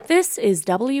This is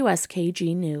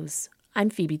WSKG News. I'm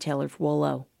Phoebe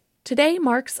Taylor-Wollo. Today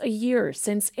marks a year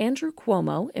since Andrew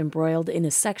Cuomo, embroiled in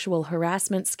a sexual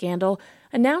harassment scandal,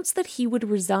 announced that he would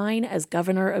resign as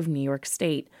governor of New York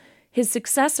State. His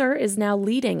successor is now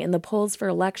leading in the polls for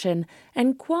election,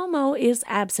 and Cuomo is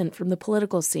absent from the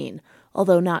political scene,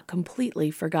 although not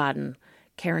completely forgotten.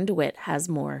 Karen DeWitt has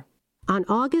more. On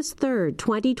August 3,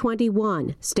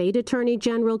 2021, State Attorney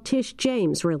General Tish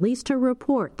James released her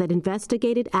report that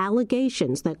investigated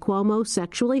allegations that Cuomo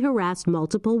sexually harassed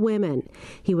multiple women.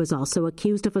 He was also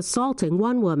accused of assaulting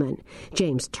one woman.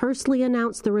 James tersely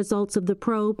announced the results of the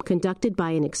probe conducted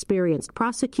by an experienced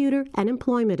prosecutor and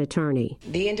employment attorney.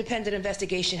 The independent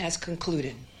investigation has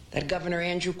concluded that Governor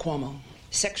Andrew Cuomo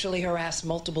sexually harassed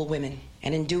multiple women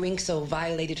and in doing so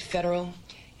violated federal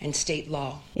and state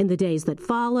law. In the days that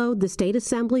followed, the State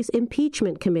Assembly's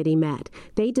impeachment committee met.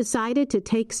 They decided to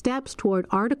take steps toward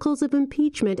articles of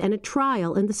impeachment and a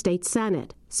trial in the state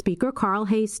Senate. Speaker Carl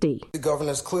Heastie. The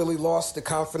governor has clearly lost the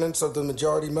confidence of the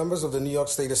majority members of the New York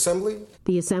State Assembly.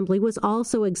 The Assembly was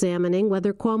also examining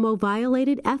whether Cuomo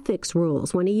violated ethics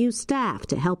rules when he used staff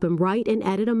to help him write and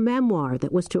edit a memoir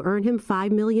that was to earn him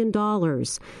 $5 million.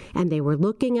 And they were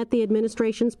looking at the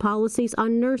administration's policies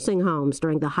on nursing homes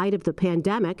during the height of the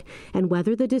pandemic and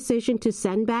whether the decision to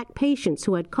send back patients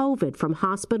who had COVID from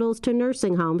hospitals to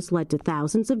nursing homes led to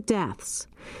thousands of deaths.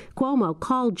 Cuomo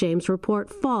called James' report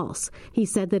false. He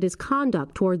said that his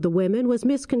conduct toward the women was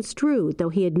misconstrued, though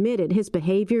he admitted his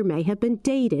behavior may have been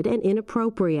dated and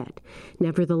inappropriate.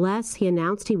 Nevertheless, he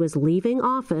announced he was leaving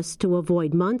office to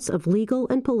avoid months of legal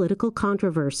and political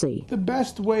controversy. The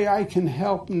best way I can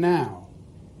help now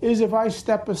is if I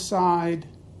step aside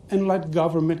and let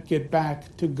government get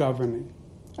back to governing.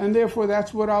 And therefore,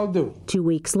 that's what I'll do. 2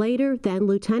 weeks later, then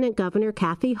Lieutenant Governor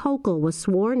Kathy Hochul was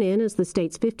sworn in as the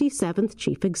state's 57th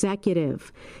chief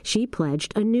executive. She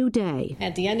pledged a new day.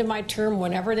 At the end of my term,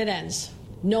 whenever it ends,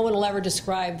 no one will ever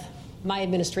describe my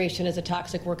administration as a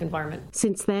toxic work environment.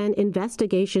 Since then,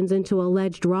 investigations into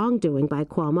alleged wrongdoing by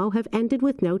Cuomo have ended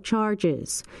with no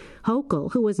charges.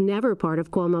 Hochul, who was never part of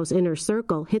Cuomo's inner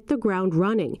circle, hit the ground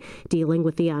running, dealing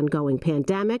with the ongoing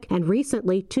pandemic and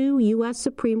recently 2 U.S.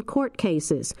 Supreme Court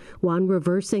cases, one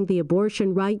reversing the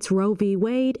abortion rights Roe v.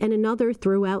 Wade and another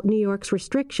threw out New York's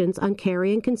restrictions on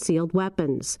carrying concealed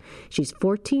weapons. She's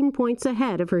 14 points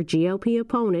ahead of her GOP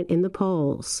opponent in the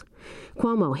polls.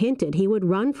 Cuomo hinted he would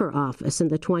run for office in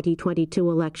the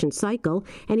 2022 election cycle,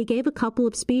 and he gave a couple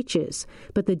of speeches.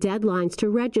 But the deadlines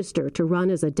to register to run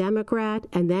as a Democrat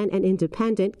and then an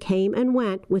independent came and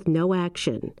went with no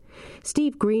action.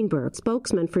 Steve Greenberg,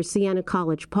 spokesman for Siena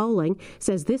College Polling,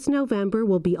 says this November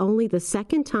will be only the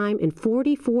second time in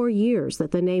 44 years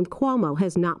that the name Cuomo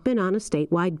has not been on a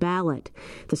statewide ballot.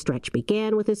 The stretch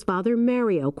began with his father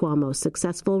Mario Cuomo's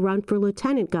successful run for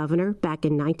lieutenant governor back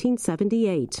in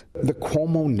 1978. The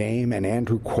Cuomo name and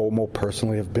Andrew Cuomo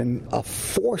personally have been a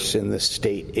force in this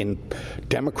state, in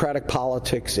Democratic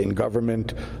politics, in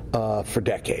government for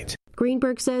decades.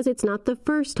 Greenberg says it's not the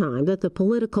first time that the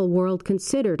political world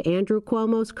considered Andrew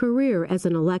Cuomo's career as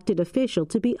an elected official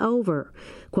to be over.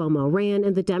 Cuomo ran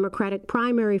in the Democratic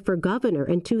primary for governor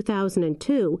in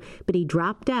 2002, but he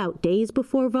dropped out days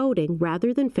before voting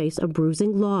rather than face a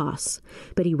bruising loss.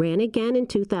 But he ran again in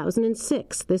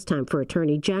 2006, this time for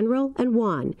attorney general, and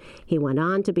won. He went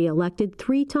on to be elected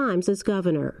 3 times as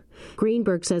governor.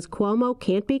 Greenberg says Cuomo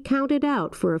can't be counted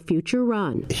out for a future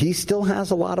run. He still has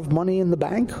a lot of money in the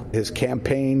bank. His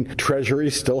campaign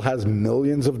treasury still has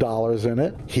millions of dollars in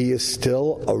it. He is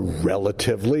still a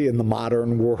relatively, in the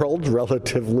modern world,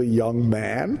 relatively young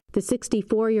man. The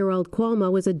 64-year-old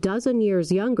Cuomo is a dozen years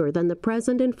younger than the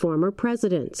present and former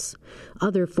presidents.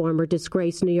 Other former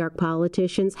disgraced New York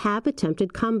politicians have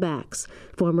attempted comebacks.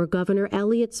 Former Governor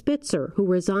Eliot Spitzer, who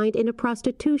resigned in a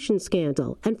prostitution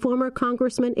scandal, and former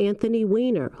Congressman Anthony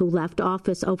Weiner, who left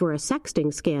office over a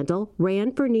sexting scandal,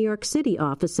 ran for New York City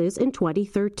offices in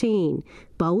 2013.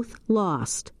 Both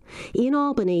lost. In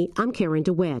Albany, I'm Karen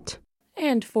DeWitt.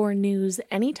 And for news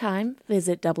anytime,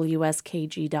 visit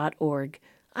WSKG.org.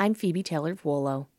 I'm Phoebe Taylor-Wollo.